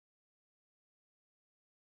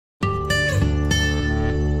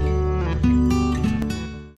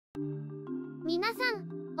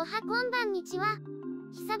おはこんばんにちは。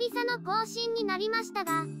久々の更新になりました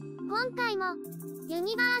が、今回もユ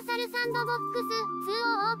ニバーサルサンドボックス2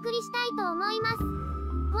をお送りしたいと思います。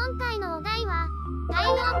今回のお題は太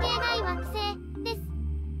陽系外惑星です。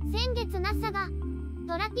先月 NASA が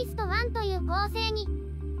トラピスト1という恒星に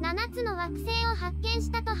7つの惑星を発見し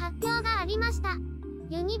たと発表がありました。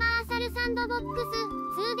ユニバーサルサンドボックス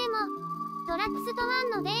2でもトラピスト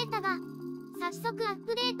1のデータが早速アッ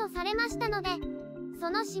プデートされましたので、そ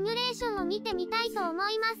のシミュレーションを見てみたいと思い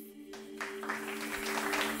ま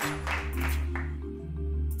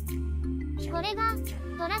す。これが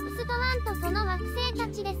トラプスト1とその惑星た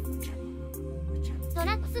ちです。ト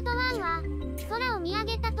ラプスト1は空を見上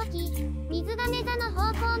げた時、水亀座の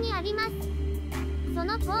方向にあります。そ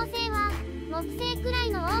の恒星は木星くらい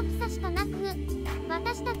の大きさしかなく、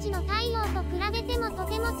私たちの太陽と比べてもと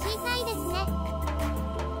ても小さいですね。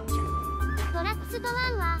トラプスト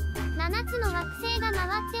1は7つの惑星が回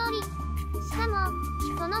っており、しかも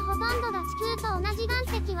そのほとんどが地球と同じ岩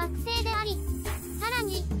石惑星であり、さら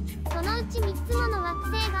にそのうち3つもの惑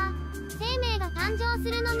星が生命が誕生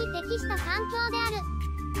するのに適した環境である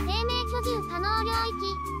生命居住可能領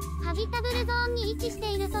域ハビタブルゾーンに位置し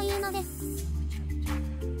ているというのです。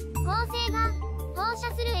恒星が放射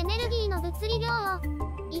するエネルギーの物理量を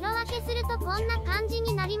色分けするとこんな感じ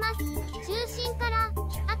になります。中心から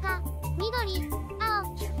赤、緑、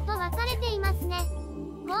青と分かれていますね。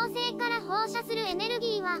恒星から放射するエネル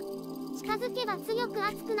ギーは近づけば強く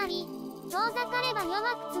熱くなり、遠ざかれば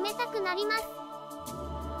弱く冷たくなります。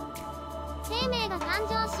生命が誕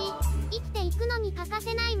生し生きていくのに欠か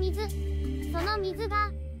せない水、その水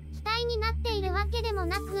が気体になっているわけでも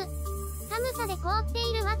なく、寒さで凍って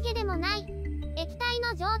いるわけでもない、液体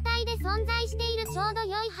の状態で存在しているちょうど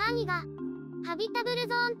良い範囲がハビタブル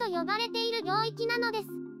ゾーンと呼ばれている領域なのです。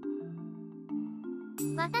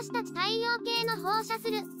私たち太陽系の放射す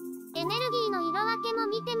るエネルギーの色分けも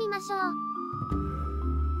見てみましょう。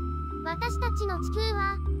私たちの地球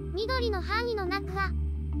は緑の範囲の中が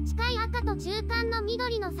近い赤と中間の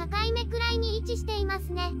緑の境目くらいに位置していま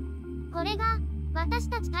すね。これが私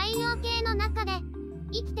たち太陽系の中で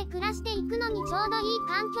生きて暮らしていくのにちょうどいい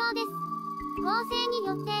環境です。恒星に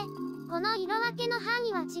よってこの色分けの範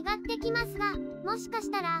囲は違ってきますが、もしかし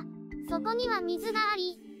たらそこには水があ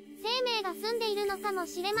り生命が住んでいるのかも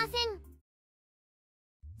しれません。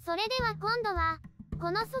それでは今度は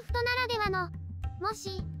このソフトならではの、も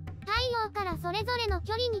し太陽からそれぞれの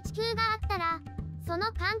距離に地球があったらそ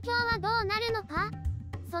の環境はどうなるのか、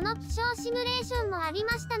その気象シミュレーションもあり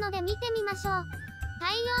ましたので見てみましょう。太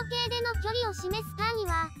陽系での距離を示す単位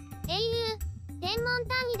は英雄、天文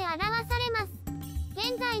単位で表されます。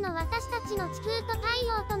現在の私たちの地球と太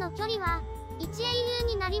陽との距離は1英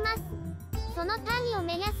雄になります。その単位を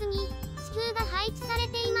目安に地球が配置され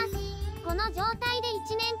ています。この状態で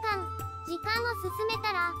1年間時間を進め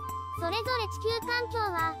たら、それぞれ地球環境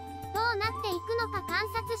はどうなっていくのか観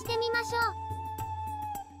察してみましょう。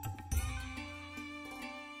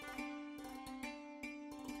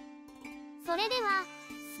それでは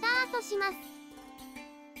スタートします。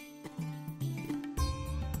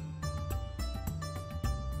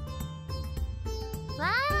わ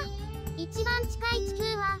あ、一番近い地球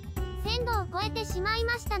は1000度を超えてしまい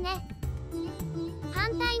ましたね。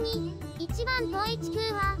反対に一番遠い地球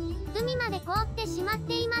は海まで凍ってしまっ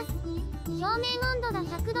ています。表面温度が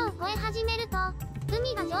100度を超え始めると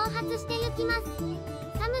海が蒸発してゆきます。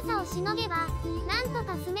寒さをしのげばなんと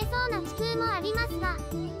か住めそうな地球もありますが、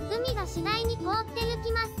海が次第に凍ってゆ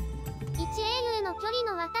きます。1英雄の距離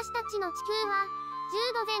の私たちの地球は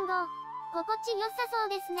10度前後、心地よさそう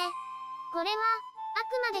ですね。これはあ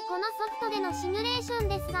くまでこのソフトでのシミュレーション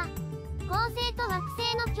ですが、恒星と惑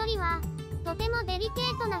星の距離はとてもデリケ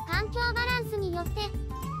ートな環境バランスによって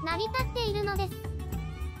成り立っているのです。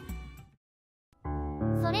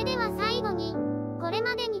それでは最後にこれ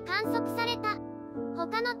までに観測された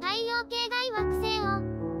他の太陽系外惑星を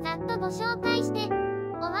ざっとご紹介して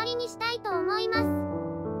終わりにしたいと思います。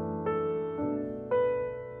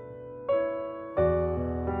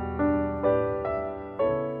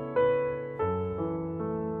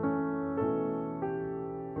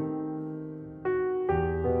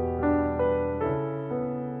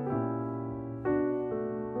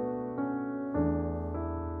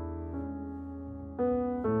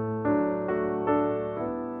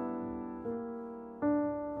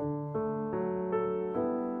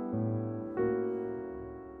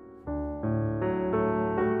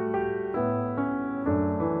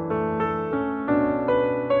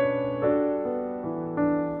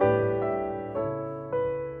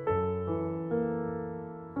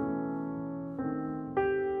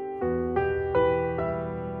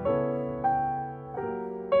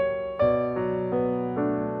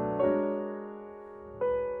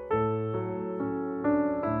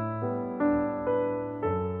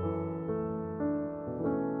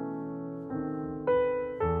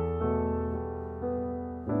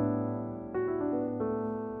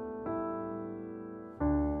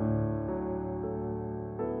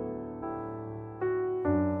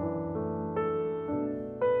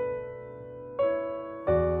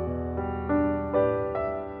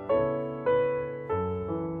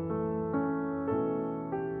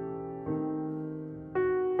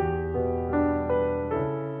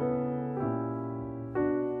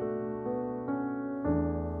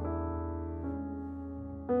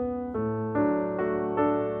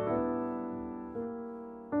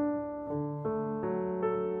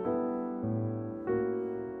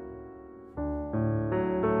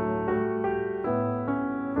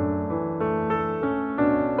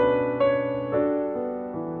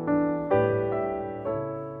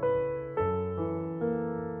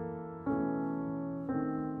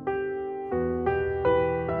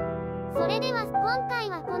では今回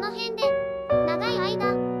はこの辺で、長い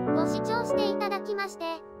間ご視聴していただきまして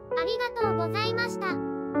ありがとうございました。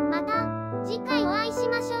また次回お会いし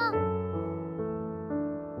ましょう。